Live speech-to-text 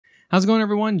How's it going,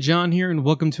 everyone? John here, and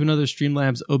welcome to another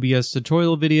Streamlabs OBS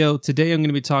tutorial video. Today I'm going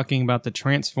to be talking about the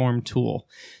transform tool.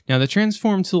 Now, the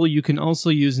transform tool you can also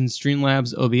use in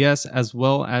Streamlabs OBS as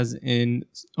well as in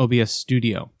OBS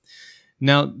Studio.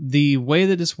 Now, the way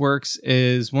that this works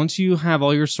is once you have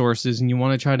all your sources and you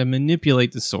want to try to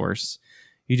manipulate the source,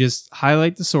 you just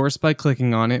highlight the source by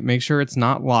clicking on it. Make sure it's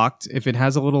not locked. If it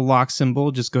has a little lock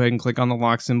symbol, just go ahead and click on the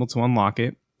lock symbol to unlock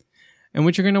it. And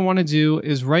what you're going to want to do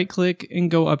is right click and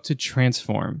go up to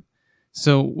transform.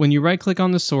 So when you right click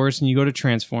on the source and you go to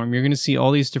transform, you're going to see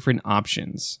all these different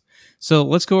options. So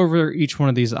let's go over each one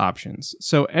of these options.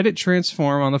 So edit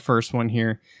transform on the first one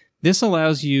here. This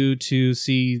allows you to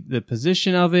see the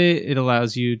position of it. It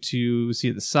allows you to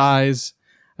see the size,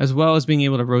 as well as being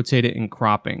able to rotate it in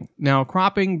cropping. Now,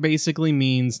 cropping basically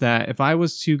means that if I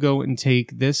was to go and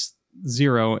take this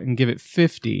 0 and give it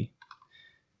 50,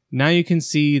 now you can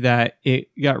see that it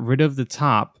got rid of the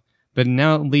top, but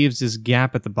now it leaves this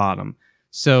gap at the bottom.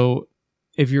 So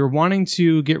if you're wanting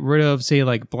to get rid of, say,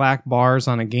 like black bars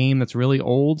on a game that's really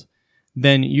old,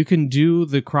 then you can do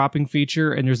the cropping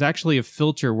feature, and there's actually a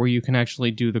filter where you can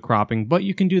actually do the cropping, but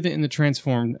you can do that in the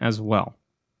transform as well.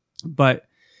 But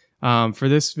for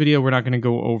this video, we're not going to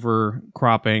go over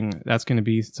cropping. That's going to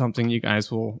be something you guys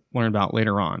will learn about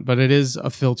later on, but it is a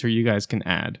filter you guys can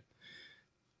add.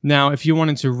 Now, if you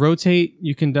wanted to rotate,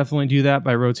 you can definitely do that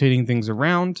by rotating things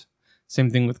around.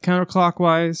 Same thing with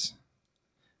counterclockwise.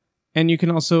 And you can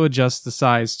also adjust the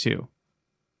size too.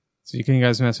 So you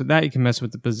guys mess with that. You can mess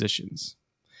with the positions.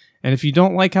 And if you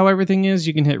don't like how everything is,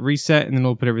 you can hit reset and then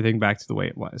it'll put everything back to the way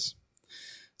it was.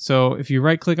 So if you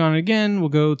right click on it again, we'll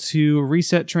go to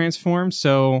reset transform.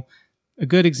 So a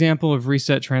good example of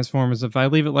reset transform is if I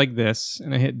leave it like this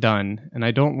and I hit done and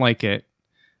I don't like it,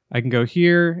 I can go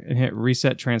here and hit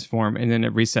reset transform and then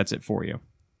it resets it for you.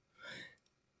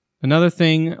 Another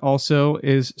thing also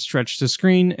is stretch to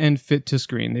screen and fit to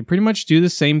screen. They pretty much do the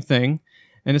same thing.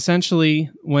 And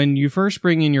essentially, when you first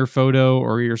bring in your photo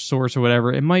or your source or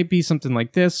whatever, it might be something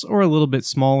like this or a little bit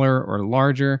smaller or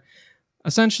larger.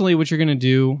 Essentially, what you're going to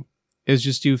do is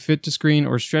just do fit to screen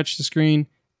or stretch to screen,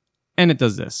 and it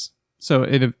does this. So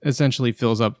it essentially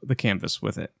fills up the canvas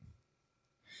with it.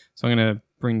 So I'm going to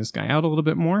bring this guy out a little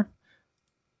bit more.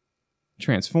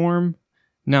 Transform.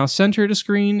 Now center to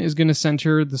screen is going to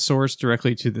center the source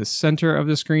directly to the center of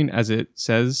the screen as it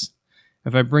says.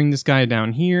 If I bring this guy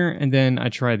down here and then I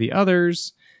try the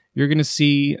others, you're going to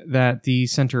see that the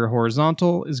center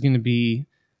horizontal is going to be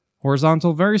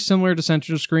horizontal, very similar to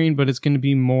center to screen, but it's going to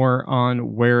be more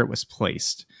on where it was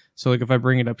placed. So like if I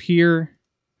bring it up here,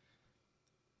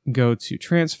 go to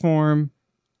transform,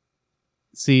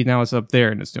 see, now it's up there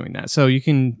and it's doing that. So you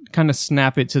can kind of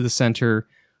snap it to the center,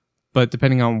 but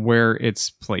depending on where it's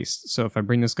placed. So if I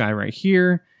bring this guy right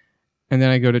here, and then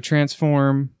I go to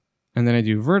transform, and then I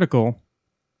do vertical,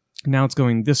 now it's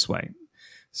going this way.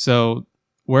 So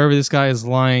wherever this guy is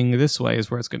lying this way is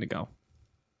where it's going to go.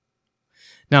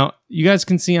 Now, you guys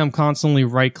can see I'm constantly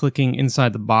right-clicking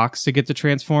inside the box to get to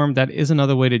transform. That is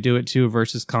another way to do it too,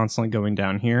 versus constantly going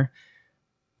down here.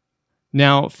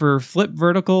 Now, for flip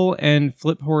vertical and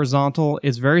flip horizontal,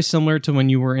 it's very similar to when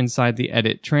you were inside the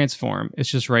edit transform. It's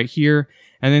just right here,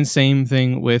 and then same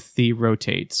thing with the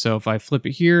rotate. So if I flip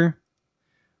it here,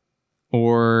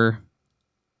 or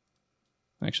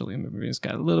actually, let me make this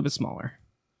guy a little bit smaller.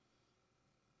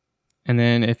 And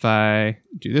then if I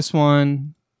do this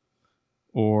one,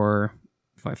 or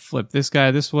if I flip this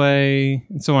guy this way,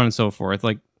 and so on and so forth,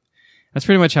 like, that's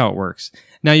pretty much how it works.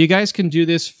 Now, you guys can do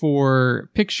this for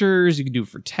pictures, you can do it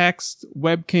for text,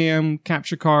 webcam,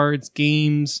 capture cards,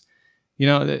 games, you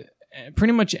know,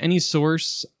 pretty much any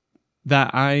source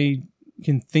that I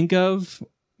can think of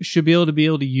should be able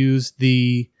to use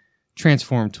the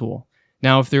transform tool.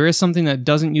 Now, if there is something that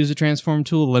doesn't use a transform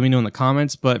tool, let me know in the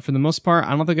comments, but for the most part,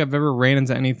 I don't think I've ever ran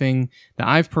into anything that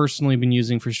I've personally been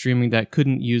using for streaming that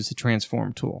couldn't use the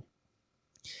transform tool.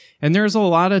 And there's a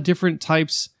lot of different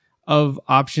types of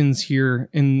options here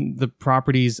in the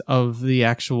properties of the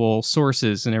actual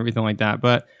sources and everything like that,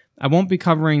 but I won't be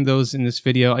covering those in this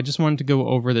video. I just wanted to go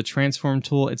over the transform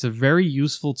tool. It's a very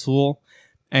useful tool,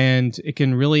 and it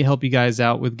can really help you guys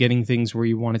out with getting things where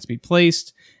you want it to be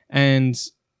placed, and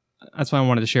that's why I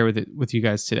wanted to share with you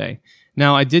guys today.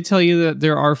 Now, I did tell you that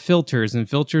there are filters, and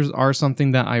filters are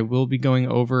something that I will be going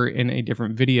over in a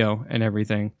different video and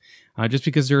everything, just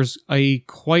because there's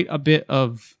quite a bit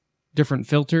of different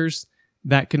filters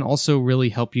that can also really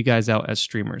help you guys out as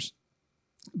streamers.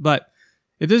 But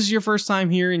if this is your first time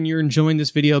here and you're enjoying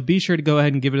this video, be sure to go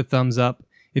ahead and give it a thumbs up.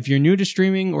 If you're new to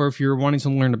streaming, or if you're wanting to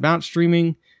learn about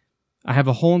streaming, I have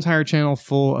a whole entire channel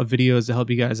full of videos to help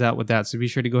you guys out with that, so be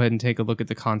sure to go ahead and take a look at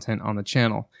the content on the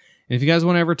channel. And if you guys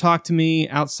want to ever talk to me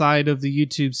outside of the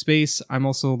YouTube space, I'm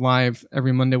also live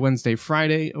every Monday, Wednesday,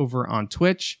 Friday over on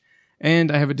Twitch,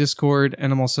 and I have a Discord,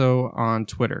 and I'm also on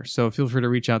Twitter, so feel free to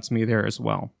reach out to me there as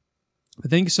well.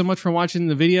 But thank you so much for watching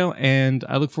the video, and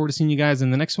I look forward to seeing you guys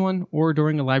in the next one or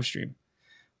during a live stream.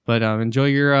 But enjoy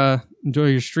your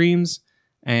streams,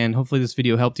 and hopefully this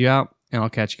video helped you out, and I'll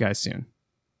catch you guys soon.